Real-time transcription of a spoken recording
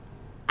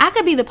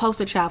could be the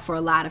poster child for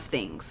a lot of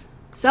things.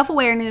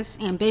 Self-awareness,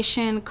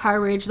 ambition,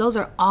 courage, those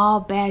are all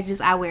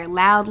badges I wear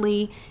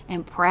loudly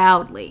and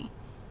proudly.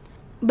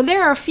 But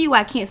there are a few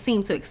I can't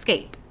seem to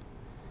escape.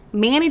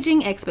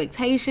 Managing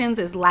expectations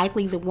is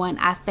likely the one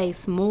I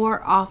face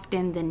more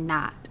often than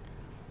not.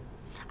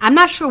 I'm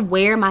not sure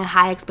where my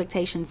high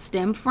expectations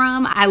stem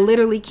from. I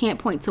literally can't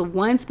point to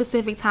one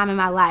specific time in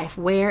my life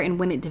where and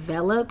when it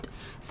developed,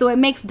 so it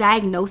makes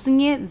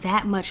diagnosing it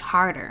that much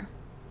harder.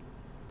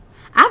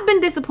 I've been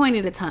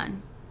disappointed a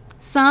ton.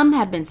 Some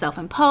have been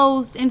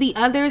self-imposed, and the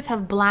others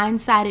have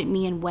blindsided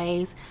me in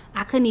ways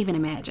I couldn't even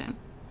imagine.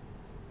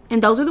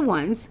 And those are the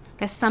ones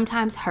that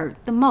sometimes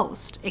hurt the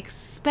most,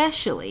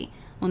 especially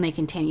when they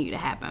continue to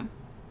happen.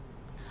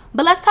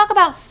 But let's talk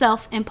about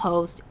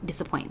self-imposed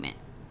disappointment.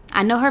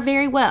 I know her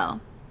very well.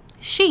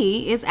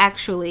 She is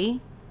actually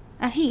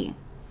a he.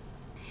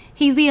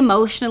 He's the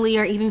emotionally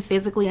or even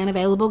physically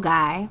unavailable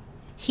guy.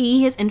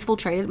 He has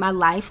infiltrated my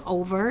life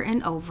over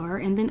and over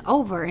and then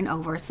over and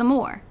over some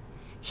more.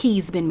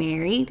 He's been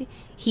married.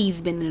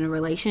 He's been in a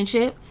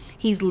relationship.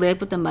 He's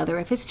lived with the mother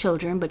of his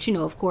children, but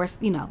of course,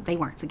 they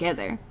weren't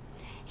together.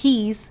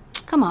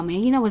 Come on,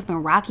 man, it's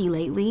been rocky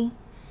lately.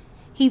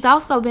 He's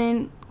also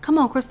been, come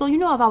on, Crystal,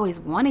 I've always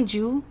wanted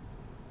you.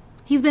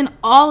 He's been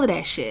all of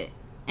that shit.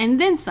 And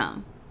then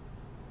some.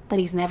 But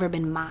he's never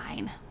been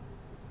mine.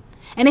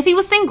 And if he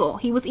was single,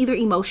 he was either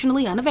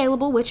emotionally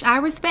unavailable, which I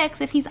respect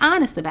if he's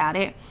honest about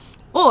it,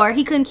 or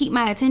he couldn't keep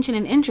my attention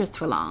and interest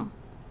for long.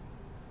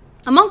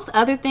 Amongst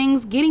other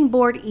things, getting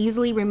bored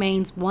easily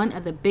remains one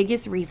of the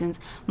biggest reasons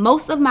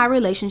most of my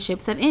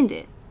relationships have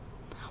ended.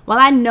 While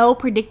I know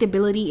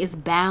predictability is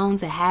bound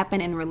to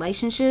happen in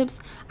relationships,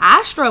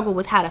 I struggle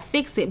with how to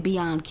fix it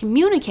beyond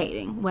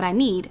communicating what I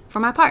need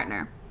from my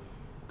partner.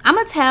 I'm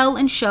a tell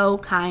and show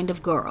kind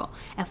of girl.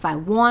 If I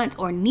want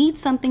or need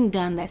something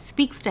done that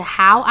speaks to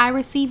how I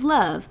receive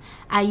love,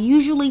 I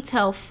usually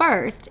tell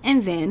first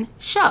and then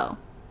show.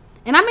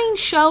 And I mean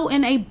show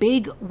in a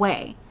big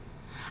way.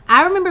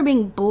 I remember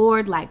being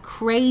bored like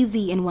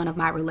crazy in one of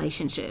my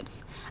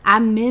relationships. I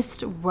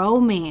missed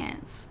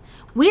romance.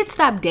 We had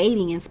stopped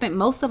dating and spent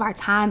most of our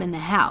time in the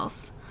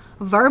house.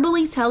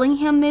 Verbally telling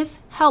him this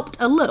helped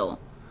a little.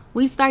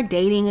 We'd start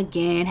dating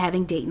again,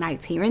 having date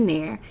nights here and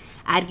there.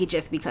 I'd get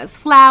just because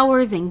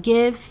flowers and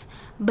gifts,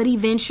 but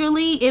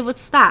eventually it would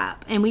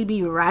stop and we'd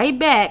be right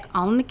back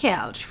on the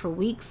couch for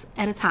weeks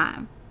at a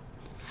time.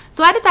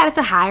 So I decided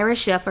to hire a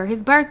chef for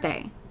his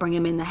birthday, bring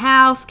him in the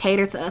house,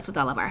 cater to us with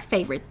all of our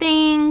favorite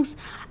things.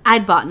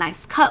 I'd bought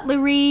nice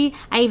cutlery.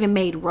 I even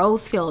made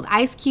rose-filled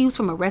ice cubes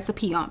from a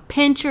recipe on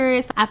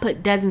Pinterest. I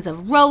put dozens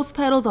of rose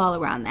petals all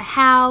around the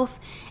house.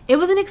 It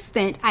was an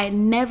extent I had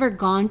never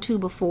gone to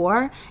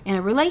before in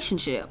a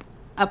relationship.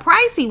 A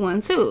pricey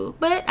one too,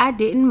 but I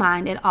didn't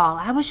mind at all.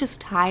 I was just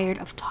tired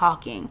of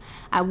talking.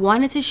 I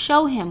wanted to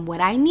show him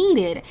what I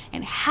needed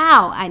and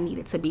how I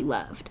needed to be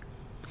loved.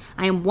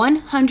 I am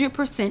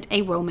 100%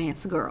 a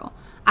romance girl.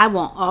 I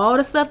want all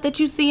the stuff that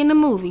you see in the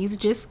movies,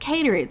 just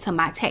cater it to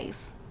my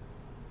taste.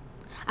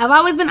 I've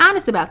always been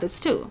honest about this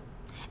too.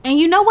 And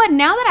you know what?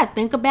 Now that I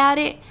think about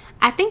it,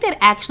 I think that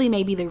actually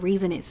may be the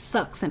reason it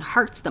sucks and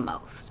hurts the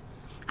most.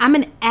 I'm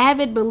an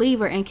avid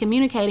believer in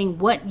communicating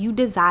what you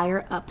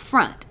desire up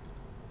front.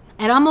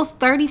 At almost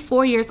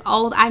 34 years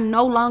old, I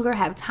no longer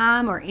have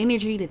time or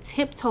energy to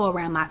tiptoe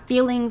around my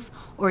feelings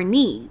or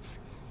needs.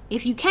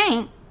 If you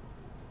can't,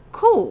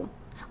 cool.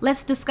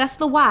 Let's discuss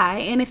the why,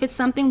 and if it's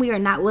something we are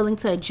not willing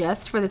to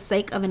adjust for the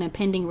sake of an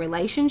impending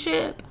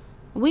relationship,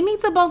 we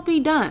need to both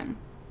be done.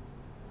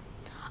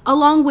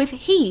 Along with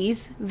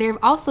he's, there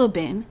have also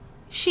been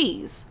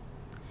she's.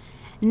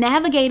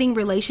 Navigating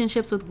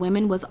relationships with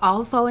women was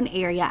also an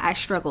area I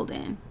struggled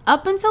in,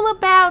 up until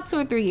about 2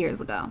 or 3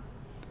 years ago.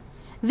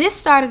 This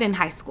started in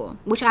high school,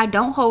 which I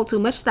don't hold too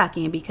much stock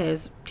in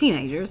because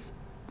teenagers.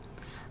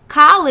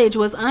 College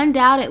was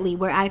undoubtedly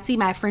where I'd see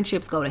my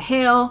friendships go to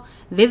hell,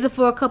 visit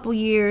for a couple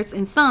years,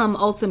 and some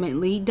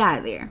ultimately die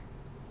there.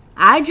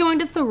 I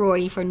joined a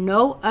sorority for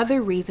no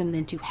other reason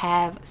than to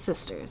have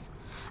sisters.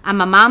 I'm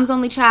my mom's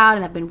only child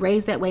and I've been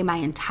raised that way my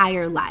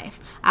entire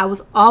life. I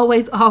was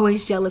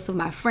always jealous of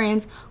my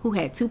friends who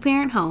had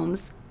 2-parent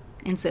homes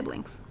and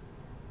siblings.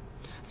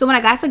 So when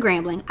I got to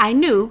Grambling, I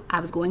knew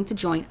I was going to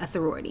join a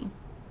sorority.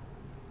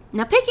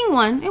 Now picking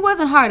one, it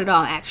wasn't hard at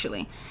all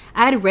actually.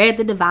 I had read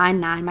The Divine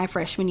Nine my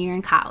freshman year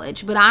in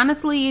college, but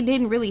honestly it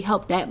didn't really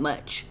help that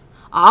much.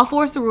 All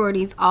 4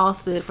 sororities all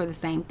stood for the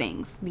same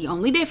things. The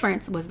only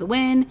difference was the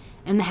when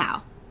and the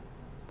how.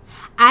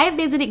 I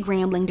visited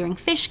Grambling during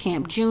Fish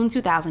Camp June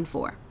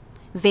 2004.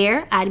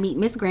 There, I'd meet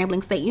Miss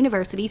Grambling State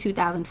University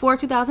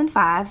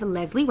 2004-2005,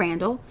 Leslie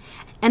Randall,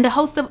 and a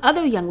host of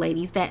other young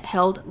ladies that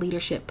held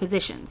leadership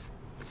positions.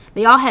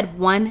 They all had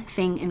one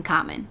thing in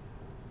common,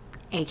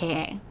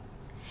 AKA.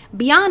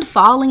 Beyond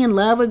falling in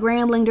love with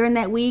Grambling during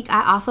that week,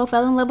 I also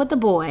fell in love with a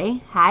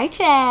boy. Hi,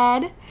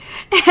 Chad.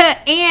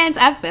 And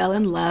I fell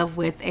in love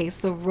with a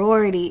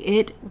sorority.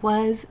 It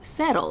was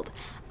settled.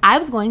 I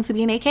was going to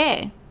be an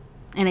AKA.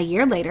 And a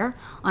year later,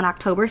 on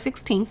October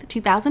 16th,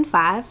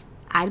 2005,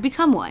 I'd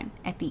become one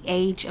at the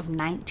age of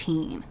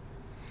 19.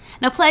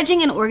 Now,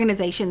 pledging an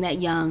organization that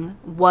young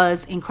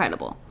was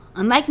incredible.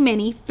 Unlike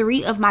many,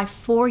 3 of my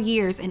 4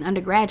 years in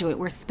undergraduate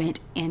were spent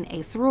in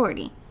a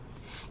sorority.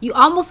 You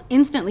almost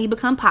instantly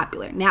become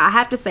popular. Now, I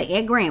have to say,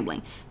 at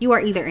Grambling, you are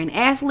either an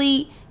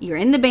athlete, you're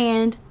in the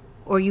band,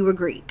 or you were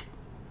Greek.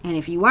 And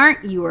if you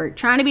weren't, you were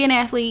trying to be an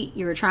athlete,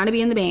 you were trying to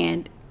be in the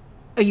band,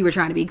 or you were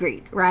trying to be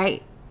Greek,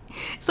 right?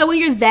 So when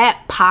you're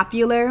that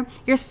popular,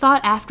 you're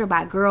sought after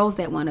by girls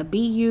that want to be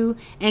you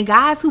and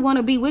guys who want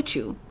to be with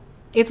you.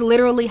 It's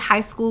literally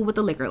high school with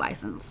a liquor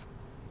license.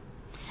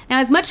 Now,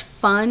 as much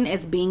fun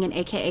as being an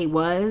AKA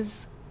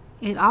was,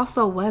 it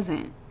also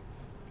wasn't.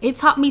 It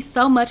taught me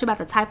so much about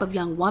the type of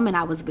young woman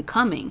I was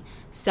becoming: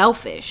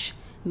 selfish,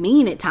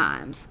 mean at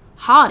times,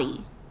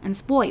 haughty, and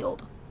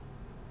spoiled.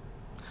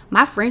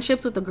 My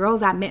friendships with the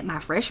girls I met my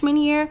freshman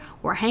year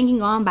were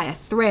hanging on by a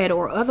thread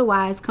or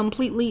otherwise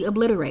completely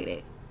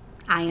obliterated.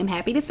 I am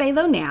happy to say,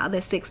 though, now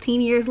that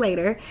 16 years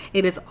later,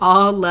 it is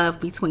all love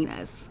between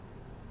us.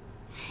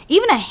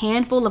 Even a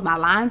handful of my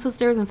line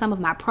sisters and some of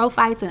my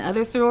pro-fights and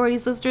other sorority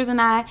sisters and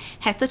I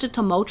had such a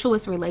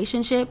tumultuous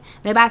relationship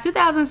that by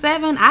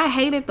 2007, I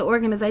hated the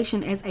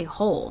organization as a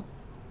whole.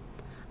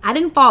 I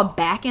didn't fall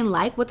back in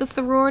like with the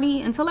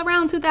sorority until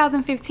around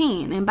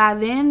 2015, and by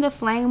then the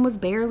flame was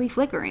barely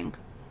flickering.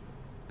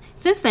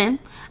 Since then,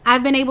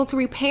 I've been able to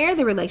repair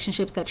the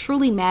relationships that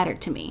truly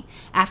mattered to me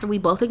after we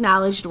both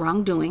acknowledged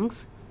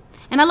wrongdoings.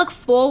 And I look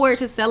forward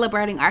to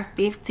celebrating our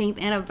 15th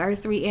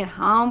anniversary at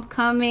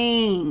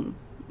homecoming.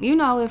 You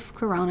know, if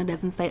Corona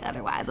doesn't say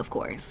otherwise, of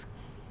course.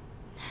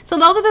 So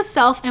those are the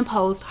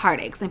self-imposed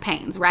heartaches and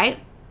pains, right?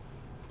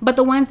 But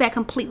the ones that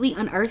completely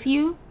unearth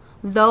you,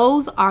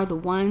 those are the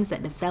ones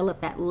that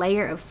develop that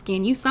layer of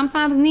skin you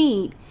sometimes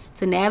need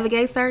to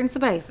navigate certain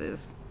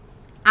spaces.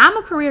 I'm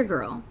a career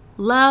girl.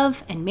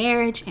 Love and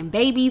marriage and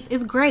babies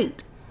is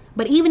great.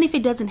 But even if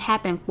it doesn't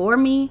happen for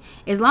me,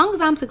 as long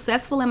as I'm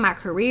successful in my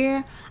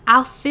career,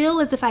 I'll feel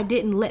as if I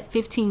didn't let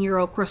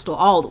 15-year-old Crystal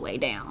all the way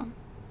down.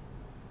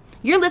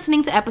 You're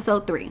listening to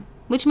episode 3,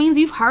 which means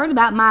you've heard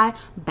about my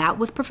bout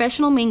with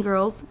professional mean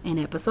girls in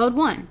episode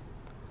 1.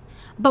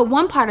 But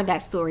one part of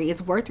that story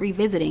is worth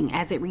revisiting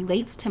as it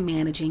relates to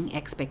managing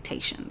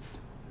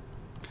expectations.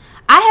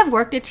 I have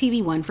worked at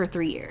TV One for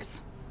 3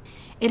 years.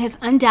 It has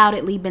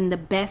undoubtedly been the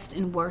best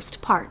and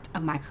worst part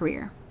of my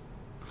career.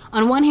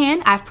 On one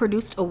hand, I've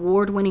produced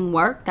award-winning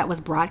work that was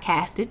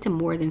broadcasted to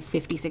more than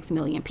 56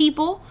 million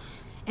people.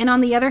 And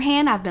on the other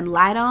hand, I've been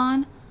lied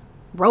on,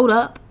 wrote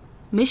up,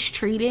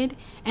 mistreated,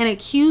 and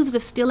accused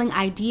of stealing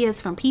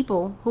ideas from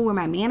people who were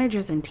my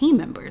managers and team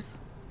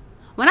members.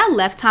 When I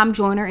left Tom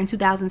Joyner in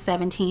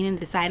 2017 and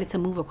decided to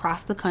move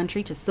across the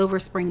country to Silver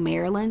Spring,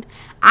 Maryland,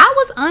 I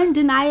was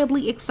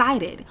undeniably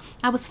excited.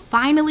 I was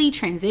finally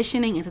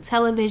transitioning into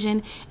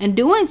television and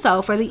doing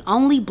so for the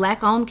only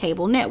Black-owned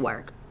cable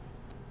network.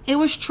 It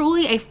was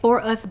truly a for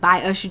us,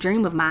 by us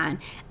dream of mine,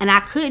 and I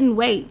couldn't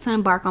wait to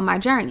embark on my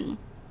journey.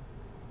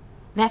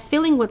 That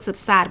feeling would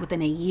subside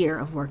within a year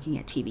of working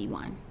at TV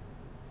One.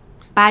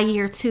 By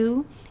year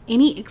 2,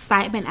 any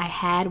excitement I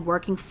had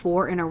working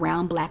for and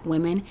around Black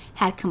women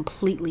had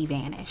completely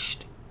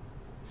vanished.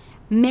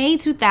 May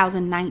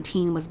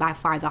 2019 was by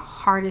far the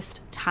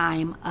hardest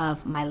time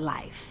of my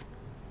life.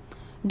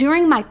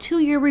 During my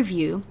 2-year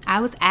review, I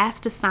was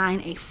asked to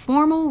sign a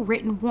formal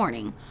written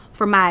warning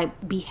for my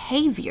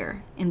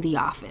behavior in the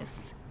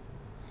office.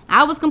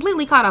 I was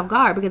completely caught off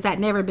guard because I'd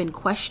never been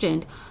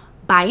questioned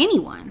by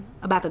anyone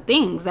about the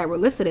things that were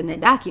listed in that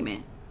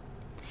document.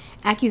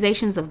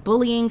 Accusations of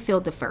bullying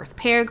filled the first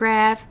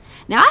paragraph.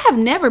 Now, I have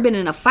never been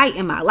in a fight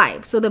in my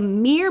life, so the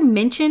mere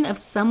mention of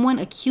someone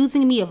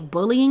accusing me of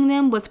bullying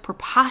them was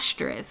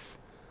preposterous.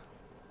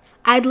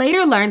 I'd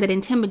later learned that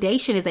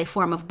intimidation is a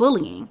form of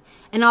bullying,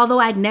 and although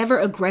I'd never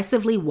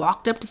aggressively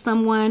walked up to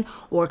someone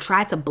or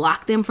tried to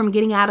block them from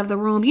getting out of the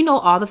room, you know,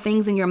 all the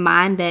things in your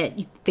mind that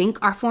you think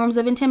are forms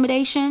of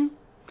intimidation,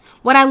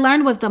 what I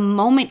learned was the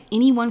moment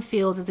anyone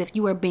feels as if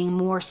you are being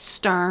more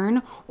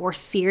stern or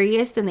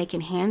serious than they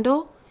can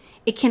handle,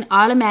 it can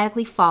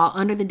automatically fall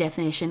under the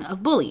definition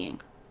of bullying.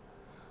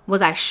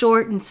 Was I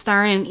short and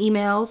stern in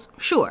emails?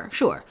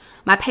 Sure.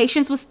 My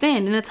patience was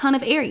thin in a ton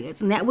of areas,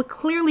 and that would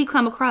clearly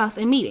come across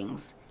in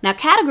meetings. Now,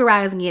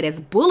 categorizing it as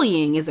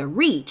bullying is a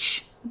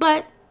reach,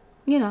 but,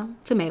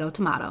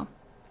 tomato.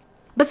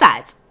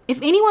 Besides, if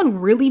anyone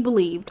really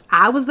believed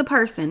I was the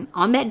person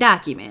on that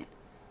document,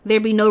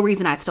 there'd be no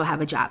reason I'd still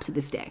have a job to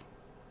this day.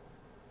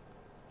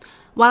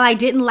 While I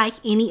didn't like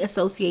any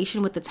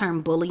association with the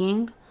term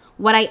bullying,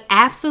 what I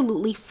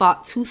absolutely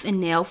fought tooth and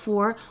nail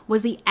for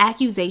was the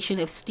accusation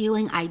of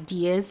stealing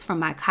ideas from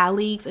my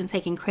colleagues and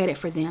taking credit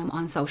for them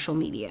on social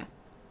media.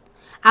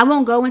 I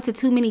won't go into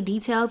too many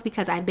details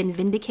because I've been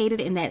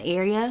vindicated in that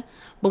area,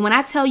 but when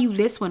I tell you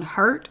this one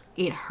hurt,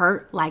 it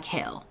hurt like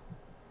hell.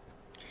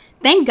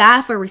 Thank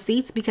God for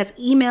receipts because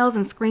emails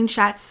and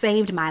screenshots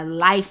saved my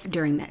life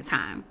during that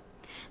time.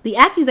 The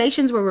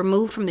accusations were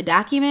removed from the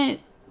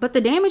document, but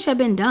the damage had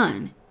been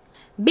done.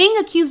 Being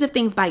accused of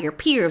things by your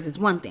peers is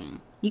one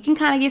thing. You can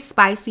kind of get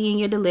spicy in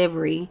your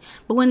delivery,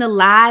 but when the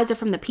lies are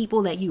from the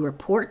people that you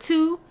report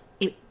to,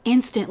 it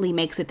instantly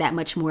makes it that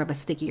much more of a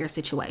stickier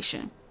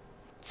situation.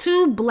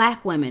 2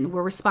 Black women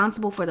were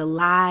responsible for the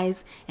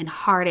lies and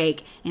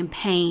heartache and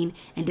pain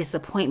and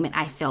disappointment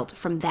I felt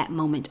from that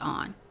moment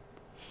on.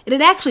 It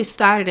had actually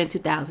started in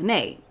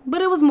 2008,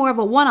 but it was more of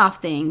a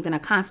one-off thing than a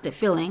constant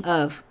feeling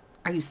of,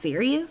 are you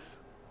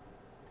serious?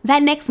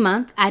 That next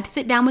month, I'd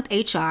sit down with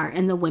HR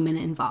and the women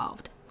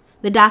involved.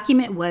 The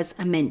document was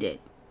amended.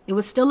 It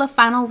was still a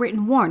final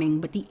written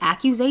warning, but the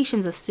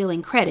accusations of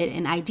stealing credit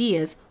and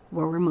ideas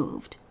were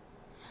removed.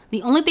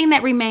 The only thing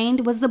that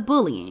remained was the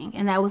bullying,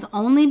 and that was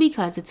only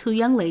because the 2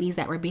 young ladies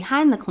that were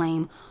behind the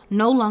claim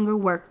no longer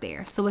worked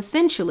there. So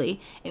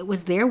essentially, it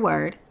was their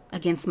word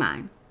against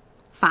mine.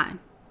 Fine,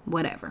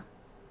 whatever.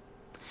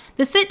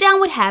 The sit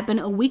down would happen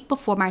a week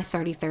before my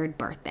 33rd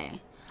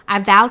birthday. I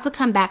vowed to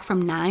come back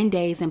from 9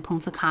 days in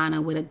Punta Cana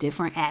with a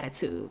different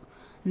attitude.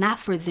 Not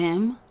for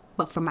them,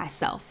 but for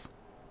myself.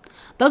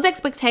 Those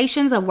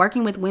expectations of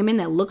working with women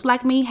that looked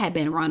like me had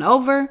been run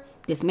over,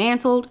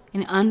 dismantled,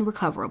 and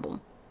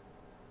unrecoverable.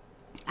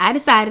 I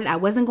decided I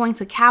wasn't going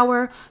to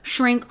cower,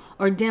 shrink,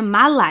 or dim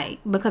my light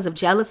because of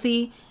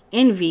jealousy,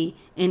 envy,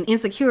 and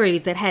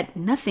insecurities that had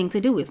nothing to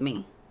do with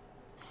me.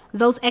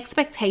 Those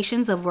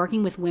expectations of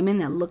working with women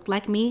that looked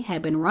like me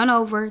had been run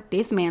over,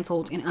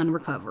 dismantled, and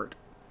unrecovered.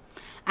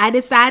 I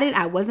decided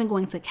I wasn't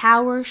going to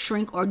cower,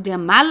 shrink, or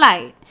dim my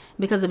light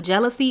because of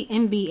jealousy,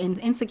 envy, and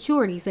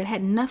insecurities that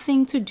had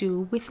nothing to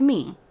do with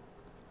me.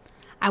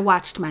 I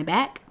watched my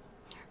back,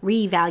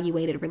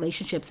 reevaluated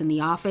relationships in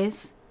the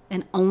office,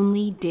 and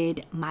only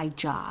did my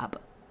job.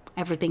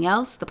 Everything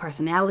else, the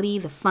personality,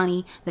 the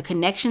funny, the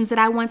connections that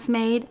I once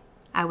made,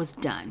 I was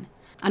done.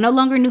 I no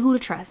longer knew who to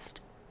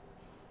trust.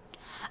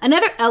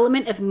 Another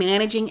element of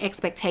managing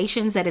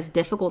expectations that is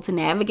difficult to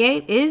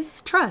navigate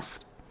is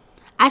trust.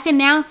 I can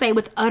now say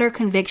with utter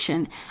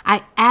conviction,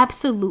 I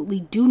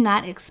absolutely do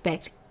not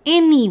expect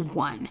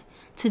anyone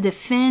to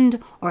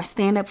defend or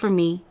stand up for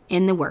me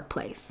in the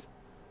workplace.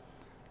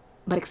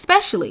 But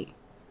especially,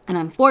 and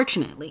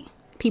unfortunately,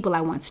 people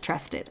I once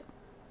trusted.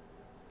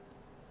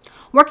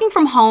 Working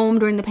from home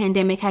during the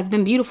pandemic has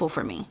been beautiful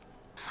for me.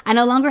 I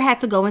no longer had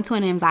to go into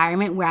an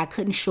environment where I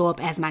couldn't show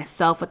up as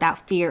myself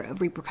without fear of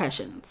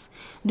repercussions.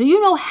 Do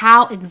you know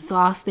how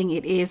exhausting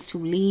it is to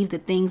leave the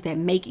things that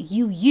make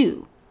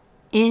you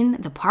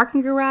in the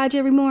parking garage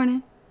every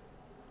morning?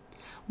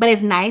 But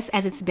as nice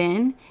as it's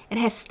been, it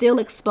has still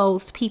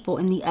exposed people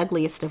in the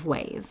ugliest of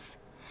ways.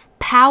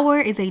 Power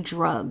is a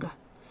drug.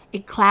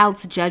 It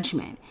clouds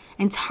judgment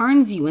and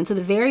turns you into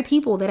the very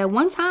people that at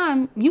one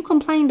time you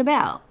complained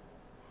about.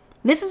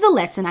 This is a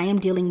lesson I am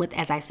dealing with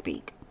as I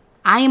speak.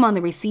 I am on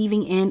the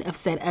receiving end of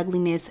said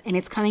ugliness, and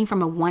it's coming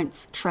from a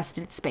once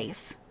trusted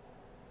space.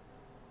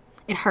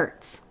 It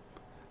hurts.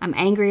 I'm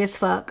angry as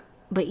fuck,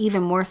 but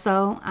even more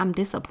so, I'm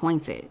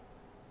disappointed.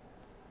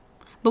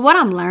 But what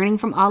I'm learning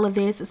from all of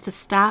this is to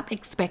stop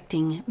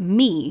expecting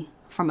me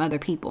from other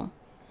people.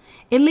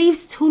 It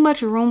leaves too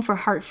much room for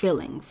hurt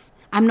feelings.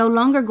 I'm no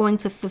longer going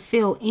to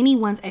fulfill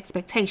anyone's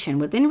expectation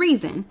within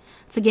reason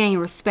to gain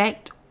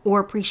respect or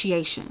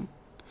appreciation.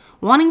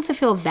 Wanting to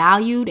feel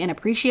valued and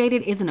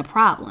appreciated isn't a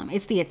problem.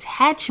 It's the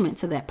attachment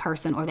to that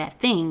person or that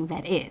thing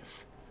that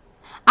is.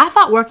 I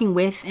thought working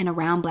with and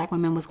around Black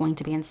women was going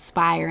to be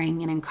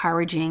inspiring and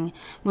encouraging,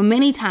 when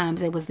many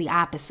times it was the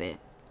opposite,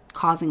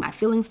 causing my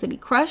feelings to be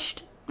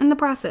crushed in the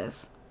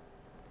process.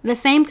 The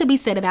same could be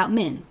said about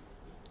men.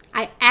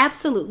 I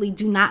absolutely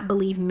do not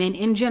believe men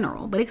in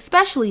general, but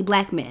especially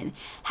Black men,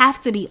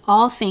 have to be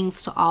all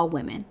things to all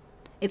women.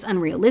 It's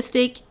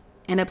unrealistic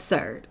and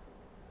absurd.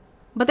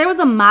 But there was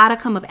a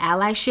modicum of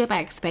allyship I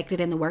expected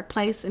in the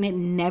workplace, and it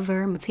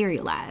never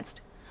materialized.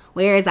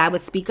 Whereas I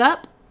would speak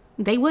up,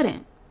 they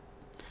wouldn't.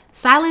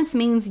 Silence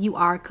means you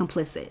are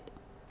complicit.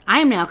 I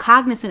am now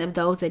cognizant of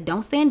those that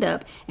don't stand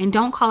up and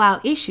don't call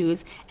out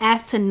issues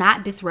as to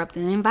not disrupt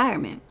an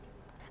environment.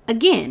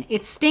 Again,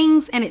 it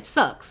stings and it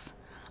sucks.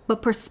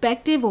 But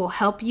perspective will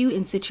help you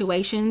in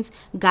situations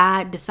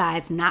God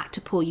decides not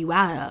to pull you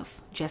out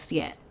of just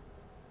yet.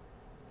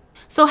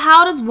 So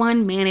how does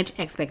one manage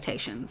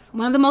expectations?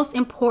 One of the most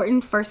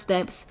important first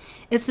steps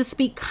is to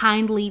speak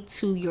kindly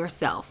to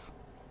yourself.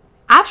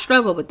 I've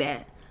struggled with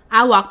that.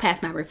 I walk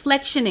past my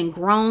reflection and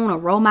groan or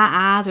roll my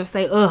eyes or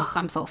say, ugh,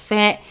 I'm so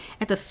fat,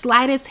 at the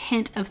slightest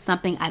hint of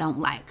something I don't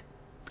like.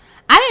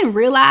 I didn't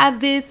realize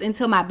this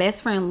until my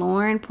best friend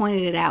Lauren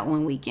pointed it out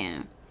one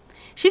weekend.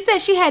 She said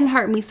she hadn't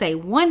heard me say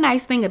one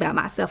nice thing about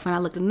myself when I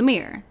looked in the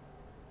mirror.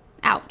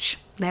 Ouch.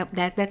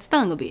 That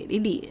stung a bit.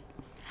 It did.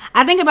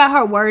 I think about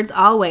her words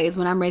always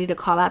when I'm ready to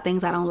call out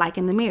things I don't like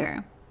in the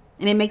mirror.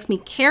 And it makes me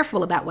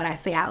careful about what I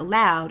say out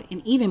loud,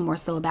 and even more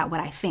so about what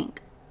I think.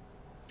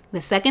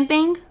 The second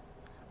thing,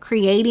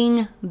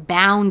 creating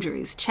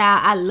boundaries.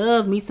 Child, I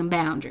love me some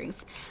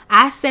boundaries.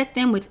 I set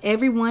them with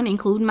everyone,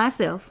 including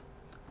myself.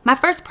 My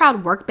first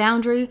proud work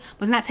boundary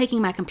was not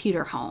taking my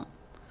computer home.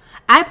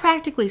 I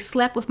practically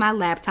slept with my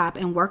laptop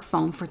and work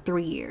phone for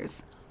 3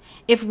 years.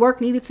 If work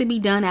needed to be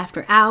done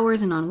after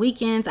hours and on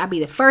weekends, I'd be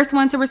the first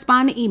one to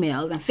respond to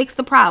emails and fix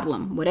the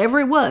problem, whatever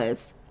it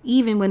was,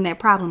 even when that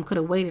problem could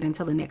have waited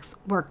until the next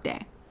work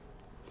day.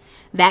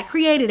 That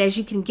created, as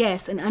you can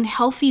guess, an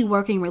unhealthy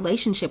working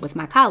relationship with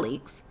my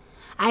colleagues.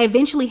 I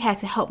eventually had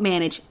to help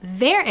manage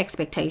their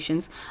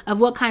expectations of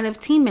what kind of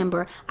team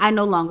member I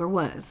no longer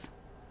was.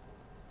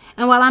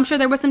 And while I'm sure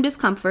there was some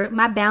discomfort,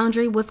 my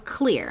boundary was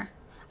clear.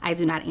 I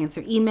do not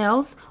answer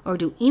emails or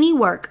do any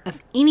work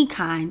of any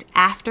kind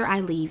after I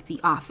leave the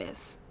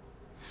office.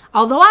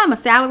 Although I'm a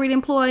salaried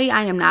employee,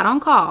 I am not on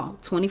call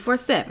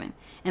 24/7,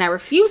 and I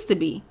refuse to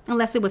be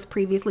unless it was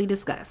previously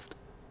discussed.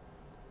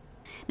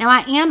 Now,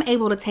 I am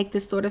able to take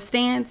this sort of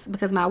stance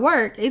because my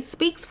work, it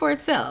speaks for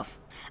itself.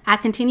 I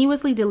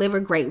continuously deliver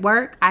great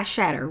work, I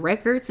shatter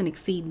records and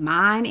exceed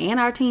mine and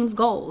our team's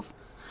goals.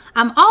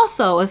 I'm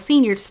also a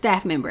senior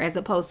staff member as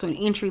opposed to an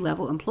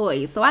entry-level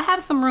employee, so I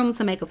have some room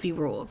to make a few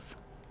rules.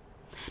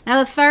 Now,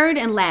 the third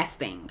and last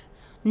thing,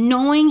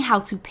 knowing how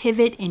to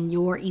pivot in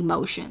your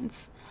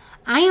emotions.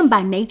 I am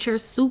by nature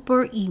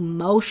super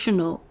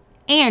emotional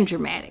and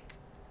dramatic.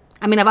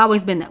 I mean, I've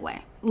always been that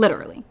way,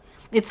 literally.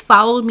 It's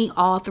followed me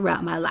all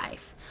throughout my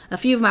life. A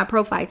few of my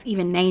profiles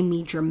even name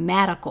me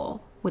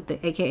Dramatical, with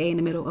the AKA in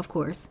the middle, of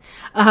course,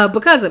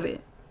 because of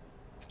it.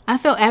 I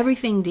feel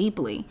everything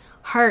deeply.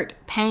 Hurt,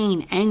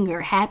 pain,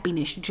 anger,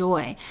 happiness,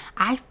 joy.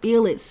 I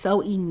feel it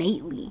so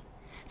innately.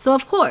 So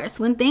of course,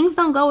 when things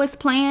don't go as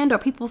planned or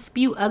people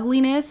spew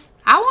ugliness,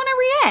 I want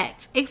to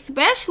react,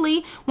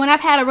 especially when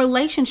I've had a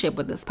relationship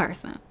with this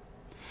person.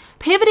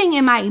 Pivoting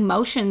in my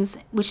emotions,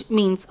 which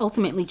means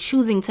ultimately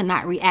choosing to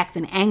not react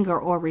in anger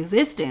or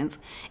resistance,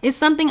 is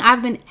something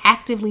I've been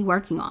actively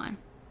working on.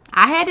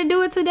 I had to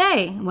do it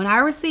today when I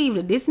received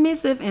a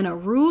dismissive and a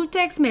rude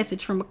text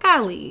message from a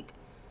colleague.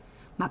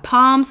 My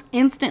palms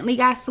instantly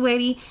got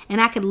sweaty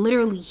and I could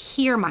literally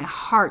hear my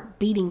heart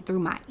beating through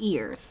my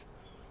ears.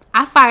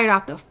 I fired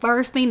off the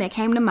first thing that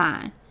came to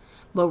mind,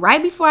 but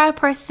right before I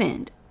pressed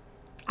send,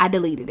 I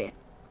deleted it.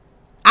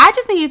 I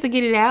just needed to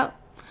get it out.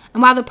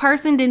 And while the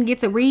person didn't get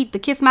to read the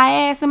kiss my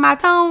ass in my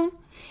tone,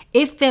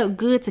 it felt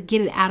good to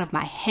get it out of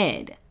my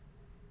head.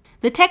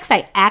 The text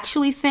I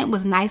actually sent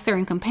was nicer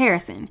in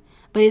comparison,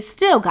 but it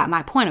still got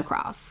my point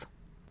across.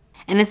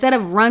 And instead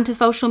of run to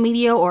social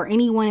media or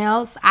anyone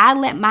else, I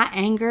let my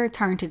anger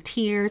turn to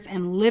tears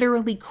and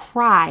literally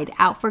cried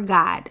out for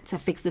God to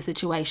fix the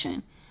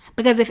situation.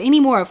 Because if any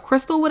more of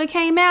Crystal would have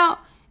came out,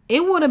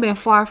 it would have been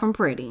far from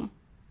pretty.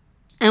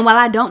 And while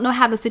I don't know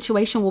how the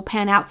situation will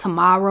pan out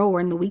tomorrow or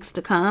in the weeks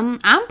to come,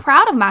 I'm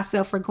proud of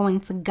myself for going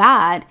to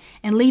God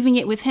and leaving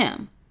it with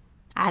Him.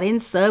 I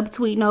didn't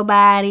subtweet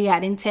nobody. I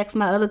didn't text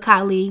my other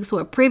colleagues who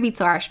are privy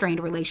to our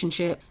strained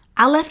relationship.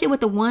 I left it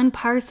with the one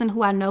person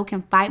who I know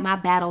can fight my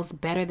battles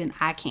better than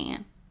I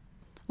can.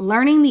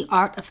 Learning the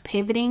art of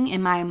pivoting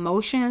in my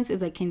emotions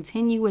is a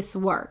continuous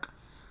work.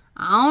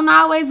 I don't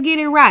always get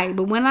it right,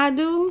 but when I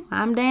do,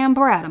 I'm damn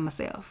proud of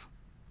myself.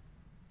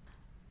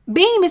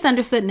 Being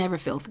misunderstood never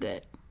feels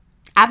good.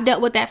 I've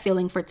dealt with that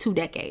feeling for 2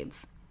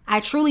 decades. I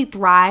truly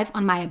thrive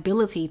on my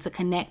ability to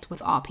connect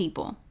with all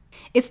people.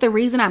 It's the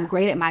reason I'm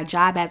great at my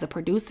job as a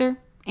producer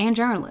and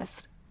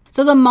journalist.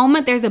 So the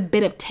moment there's a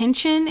bit of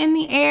tension in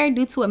the air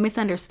due to a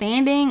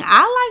misunderstanding,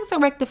 I like to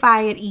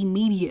rectify it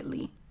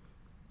immediately.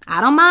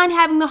 I don't mind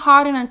having the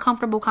hard and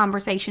uncomfortable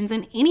conversations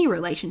in any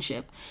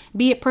relationship,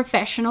 be it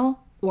professional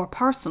or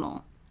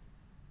personal.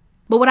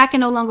 But what I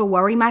can no longer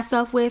worry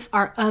myself with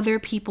are other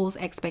people's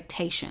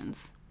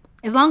expectations.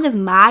 As long as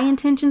my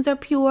intentions are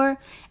pure,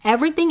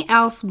 everything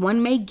else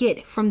one may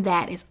get from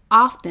that is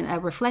often a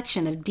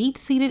reflection of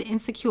deep-seated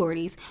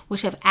insecurities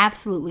which have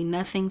absolutely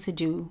nothing to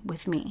do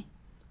with me.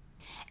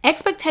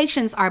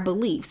 Expectations are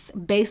beliefs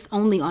based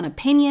only on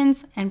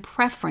opinions and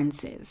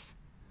preferences.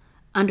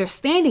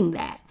 Understanding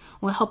that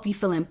will help you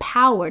feel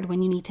empowered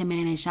when you need to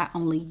manage not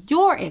only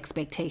your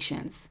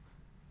expectations,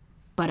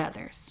 but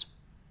others.